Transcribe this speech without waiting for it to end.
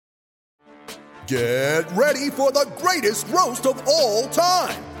Get ready for the greatest roast of all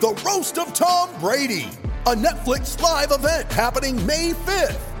time, the Roast of Tom Brady, a Netflix live event happening May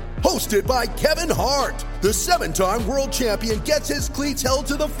 5th. Hosted by Kevin Hart, the 7-time world champion gets his cleats held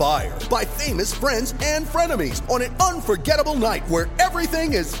to the fire by famous friends and frenemies on an unforgettable night where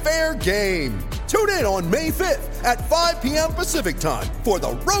everything is fair game. Tune in on May 5th at 5 p.m. Pacific time for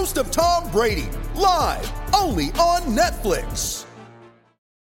the Roast of Tom Brady, live only on Netflix.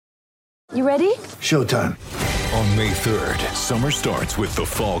 You ready? Showtime. On May 3rd, summer starts with The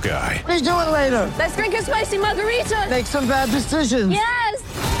Fall Guy. Let's do it later. Let's drink a spicy margarita. Make some bad decisions. Yes!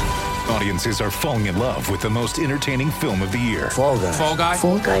 Audiences are falling in love with the most entertaining film of the year. Fall Guy. Fall Guy?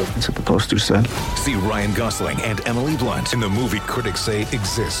 Fall Guy. That's what the poster said. See Ryan Gosling and Emily Blunt in the movie critics say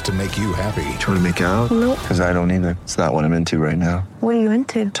exists to make you happy. Trying to make it out? Nope. Because I don't either. It's not what I'm into right now. What are you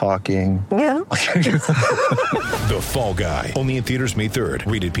into? Talking. Yeah. The Fall Guy. Only in theaters May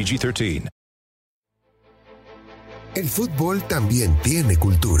 3rd. Rated PG-13. El fútbol también tiene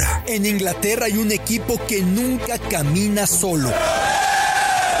cultura. En Inglaterra hay un equipo que nunca camina solo.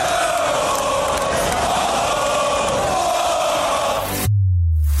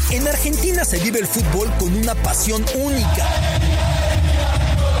 En Argentina se vive el fútbol con una pasión única.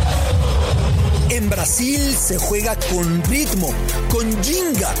 En Brasil se juega con ritmo, con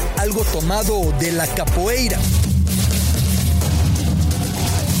ginga, algo tomado de la capoeira.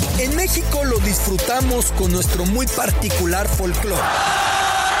 En México lo disfrutamos con nuestro muy particular folclore.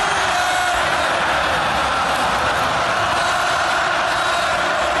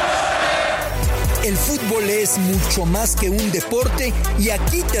 El fútbol es mucho más que un deporte y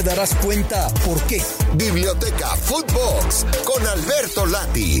aquí te darás cuenta por qué. Biblioteca Footbox con Alberto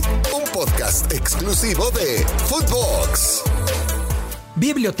Lati, un podcast exclusivo de Footbox.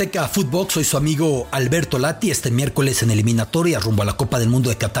 Biblioteca Footbox, soy su amigo Alberto Lati. Este miércoles en eliminatoria rumbo a la Copa del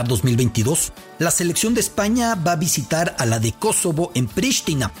Mundo de Qatar 2022, la selección de España va a visitar a la de Kosovo en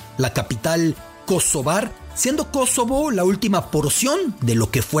Pristina, la capital kosovar, siendo Kosovo la última porción de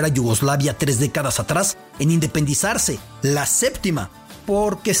lo que fuera Yugoslavia 3 décadas atrás en independizarse, la séptima,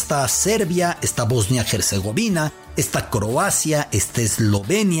 porque está Serbia, está Bosnia-Herzegovina, está Croacia, está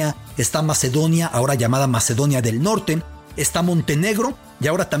Eslovenia, está Macedonia, ahora llamada Macedonia del Norte, está Montenegro y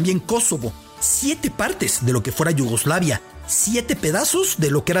ahora también Kosovo. 7 partes de lo que fuera Yugoslavia, 7 pedazos de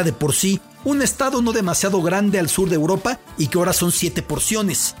lo que era de por sí un estado no demasiado grande al sur de Europa y que ahora son 7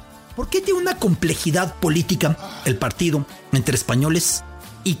 porciones. ¿Por qué tiene una complejidad política el partido entre españoles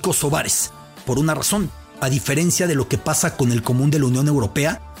y kosovares? Por una razón. A diferencia de lo que pasa con el común de la Unión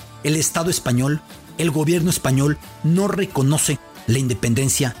Europea, el Estado español, el gobierno español no reconoce la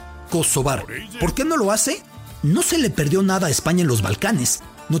independencia kosovar. ¿Por qué no lo hace? No se le perdió nada a España en los Balcanes.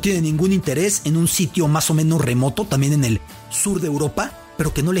 No tiene ningún interés en un sitio más o menos remoto, también en el sur de Europa,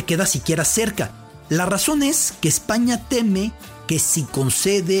 pero que no le queda siquiera cerca. La razón es que España teme que si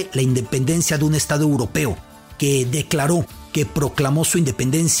concede la independencia de un Estado europeo que declaró, que proclamó su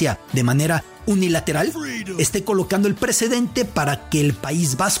independencia de manera unilateral, esté colocando el precedente para que el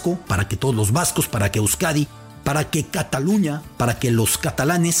País Vasco, para que todos los vascos, para que Euskadi, para que Cataluña, para que los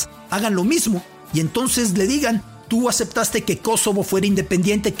catalanes hagan lo mismo y entonces le digan: tú aceptaste que Kosovo fuera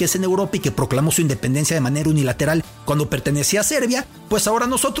independiente, que es en Europa y que proclamó su independencia de manera unilateral cuando pertenecía a Serbia, pues ahora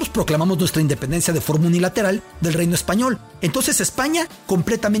nosotros proclamamos nuestra independencia de forma unilateral del Reino Español. Entonces España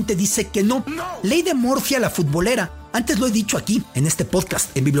completamente dice que no. Ley de Murphy a la futbolera. Antes lo he dicho aquí, en este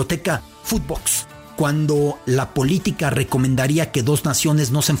podcast, en Biblioteca Footbox. Cuando la política recomendaría que 2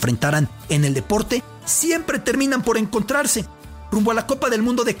 naciones no se enfrentaran en el deporte, siempre terminan por encontrarse. Rumbo a la Copa del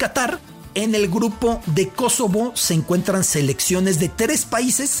Mundo de Qatar, en el grupo de Kosovo se encuentran selecciones de 3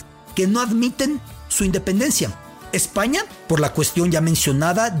 países que no admiten su independencia. España, por la cuestión ya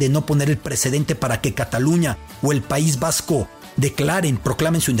mencionada de no poner el precedente para que Cataluña o el País Vasco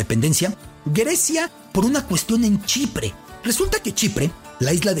proclamen su independencia. Grecia, por una cuestión en Chipre. Resulta que Chipre,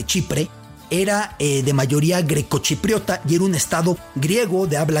 la isla de Chipre, era de mayoría grecochipriota y era un estado griego,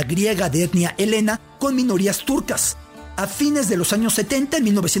 de habla griega, de etnia helena, con minorías turcas. A fines de los años 70, en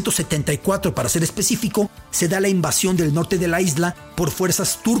 1974 para ser específico, se da la invasión del norte de la isla por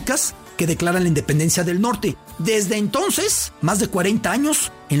fuerzas turcas que declaran la independencia del norte. Desde entonces, más de 40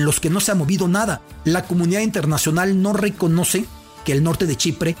 años en los que no se ha movido nada. La comunidad internacional no reconoce que el norte de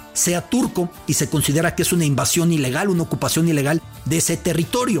Chipre sea turco y se considera que es una invasión ilegal, una ocupación ilegal de ese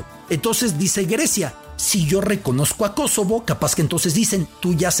territorio. Entonces dice Grecia: si yo reconozco a Kosovo, capaz que entonces dicen: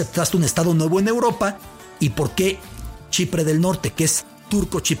 tú ya aceptaste un estado nuevo en Europa, ¿y por qué Chipre del Norte, que es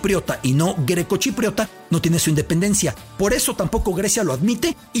turco-chipriota y no greco-chipriota, no tiene su independencia? Por eso tampoco Grecia lo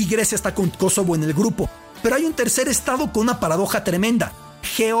admite y Grecia está con Kosovo en el grupo. Pero hay un tercer estado con una paradoja tremenda.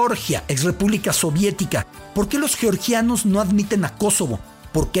 Georgia, exrepública soviética. ¿Por qué los georgianos no admiten a Kosovo?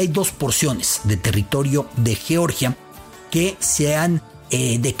 Porque hay dos porciones de territorio de Georgia que se han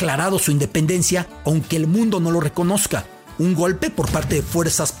declarado su independencia, aunque el mundo no lo reconozca. Un golpe por parte de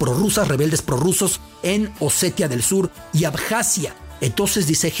fuerzas prorrusas, rebeldes prorrusos en Osetia del Sur y Abjasia. Entonces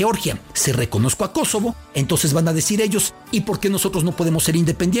dice Georgia, si reconozco a Kosovo, entonces van a decir ellos, ¿y por qué nosotros no podemos ser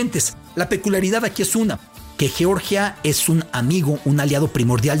independientes? La peculiaridad aquí es una, que Georgia es un amigo, un aliado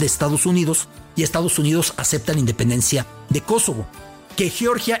primordial de Estados Unidos, y Estados Unidos acepta la independencia de Kosovo. Que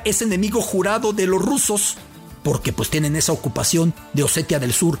Georgia es enemigo jurado de los rusos, porque pues tienen esa ocupación de Osetia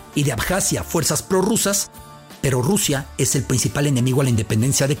del Sur y de Abjasia, fuerzas prorrusas, pero Rusia es el principal enemigo a la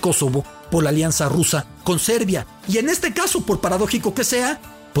independencia de Kosovo por la alianza rusa con Serbia. Y en este caso, por paradójico que sea,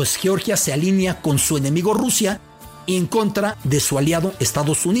 pues Georgia se alinea con su enemigo Rusia y en contra de su aliado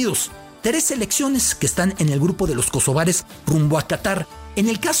Estados Unidos. 3 selecciones que están en el grupo de los kosovares rumbo a Qatar. En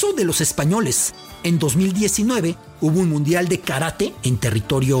el caso de los españoles, en 2019 hubo un mundial de karate en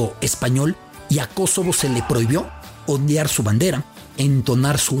territorio español y a Kosovo se le prohibió ondear su bandera,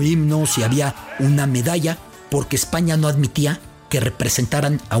 entonar su himno si había una medalla, porque España no admitía que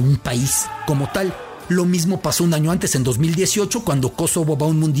representaran a un país como tal. Lo mismo pasó un año antes, en 2018, cuando Kosovo va a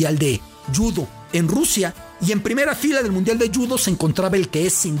un mundial de judo en Rusia, y en primera fila del mundial de judo se encontraba el que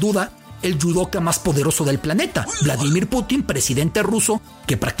es sin duda el judoka más poderoso del planeta, Vladimir Putin, presidente ruso,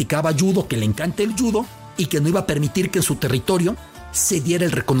 que practicaba judo, que le encanta el judo y que no iba a permitir que en su territorio se diera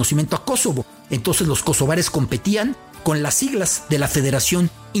el reconocimiento a Kosovo. Entonces los kosovares competían con las siglas de la Federación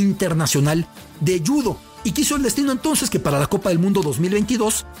Internacional de Judo. Y quiso el destino entonces que para la Copa del Mundo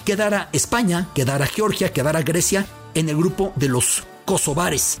 2022 quedara España, quedara Georgia, quedara Grecia en el grupo de los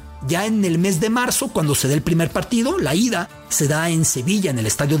kosovares. Ya en el mes de marzo, cuando se dé el primer partido, la ida se da en Sevilla, en el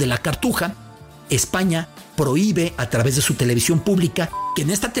Estadio de la Cartuja. España prohíbe a través de su televisión pública que en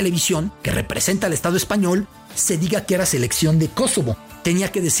esta televisión, que representa al Estado español, se diga que era selección de Kosovo.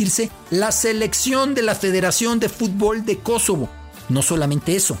 Tenía que decirse la selección de la Federación de Fútbol de Kosovo. No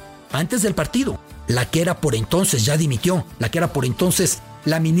solamente eso, antes del partido, la que era por entonces, ya dimitió, la que era por entonces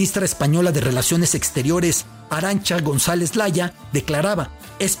la ministra española de Relaciones Exteriores, Arantxa González Laya, declaraba: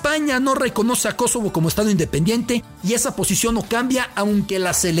 España no reconoce a Kosovo como Estado independiente y esa posición no cambia aunque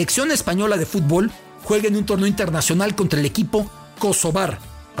la selección española de fútbol juegue en un torneo internacional contra el equipo kosovar.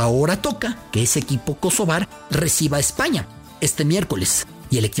 Ahora toca que ese equipo kosovar reciba a España este miércoles,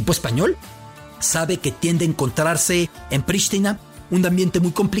 y el equipo español sabe que tiende a encontrarse en Pristina un ambiente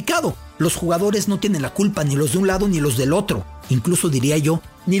muy complicado. Los jugadores no tienen la culpa, ni los de un lado ni los del otro, incluso diría yo,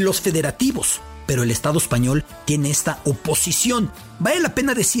 ni los federativos, pero el Estado español tiene esta oposición. Vale la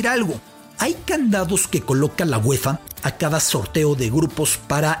pena decir algo: hay candados que coloca la UEFA a cada sorteo de grupos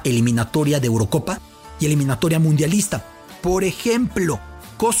para eliminatoria de Eurocopa y eliminatoria mundialista. Por ejemplo,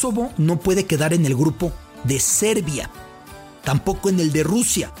 Kosovo no puede quedar en el grupo de Serbia, tampoco en el de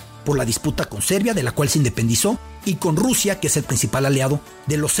Rusia, por la disputa con Serbia, de la cual se independizó, y con Rusia, que es el principal aliado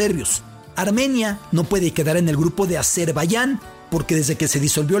de los serbios. Armenia no puede quedar en el grupo de Azerbaiyán, porque desde que se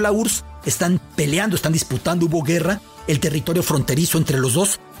disolvió la URSS están peleando, están disputando, hubo guerra, el territorio fronterizo entre los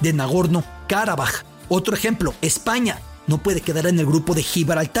dos de Nagorno-Karabaj. Otro ejemplo, España no puede quedar en el grupo de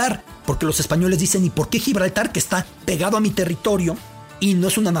Gibraltar, porque los españoles dicen: ¿y por qué Gibraltar, que está pegado a mi territorio y no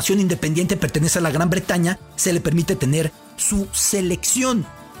es una nación independiente, pertenece a la Gran Bretaña, se le permite tener su selección?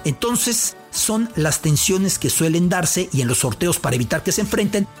 Entonces son las tensiones que suelen darse, y en los sorteos, para evitar que se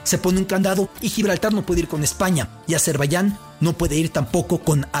enfrenten, se pone un candado, y Gibraltar no puede ir con España, y Azerbaiyán no puede ir tampoco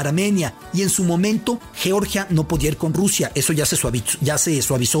con Armenia, y en su momento Georgia no podía ir con Rusia. Eso ya se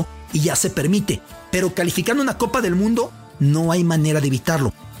suavizó y ya se permite. Pero calificando una Copa del Mundo no hay manera de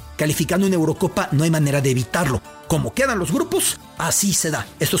evitarlo. Calificando una Eurocopa no hay manera de evitarlo. Como quedan los grupos, así se da.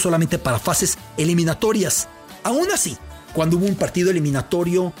 Esto es solamente para fases eliminatorias. Aún así, cuando hubo un partido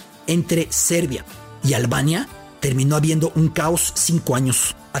eliminatorio entre Serbia y Albania, terminó habiendo un caos 5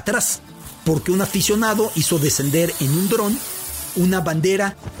 años atrás, porque un aficionado hizo descender en un dron una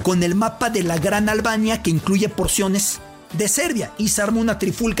bandera con el mapa de la Gran Albania, que incluye porciones de Serbia, y se armó una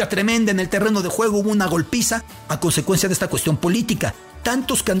trifulca tremenda en el terreno de juego. Hubo una golpiza a consecuencia de esta cuestión política.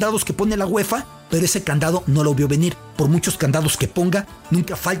 Tantos candados que pone la UEFA, pero ese candado no lo vio venir. Por muchos candados que ponga,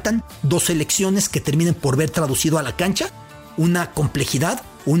 nunca faltan 2 selecciones que terminen por ver traducido a la cancha una complejidad,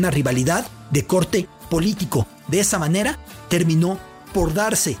 una rivalidad de corte político. De esa manera terminó por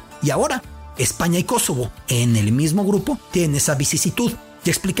darse, y ahora España y Kosovo en el mismo grupo tienen esa vicisitud.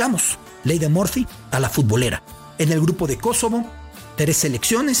 Ya explicamos, ley de Murphy a la futbolera. En el grupo de Kosovo, 3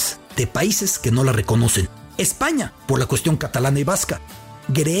 selecciones de países que no la reconocen. España por la cuestión catalana y vasca,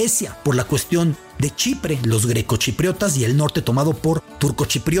 Grecia por la cuestión de Chipre, los grecochipriotas, y el norte tomado por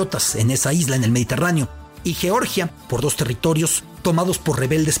turcochipriotas en esa isla en el Mediterráneo, y Georgia por 2 territorios tomados por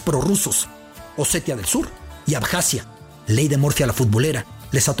rebeldes prorrusos, Osetia del Sur y Abjasia. Ley de Murphy a la futbolera,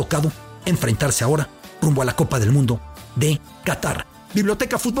 les ha tocado enfrentarse ahora rumbo a la Copa del Mundo de Qatar.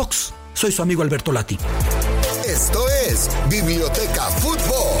 Biblioteca Footbox, soy su amigo Alberto Lati. Esto es Biblioteca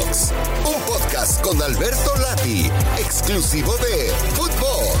Footbox, un podcast con Alberto Lati, exclusivo de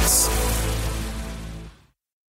Footbox.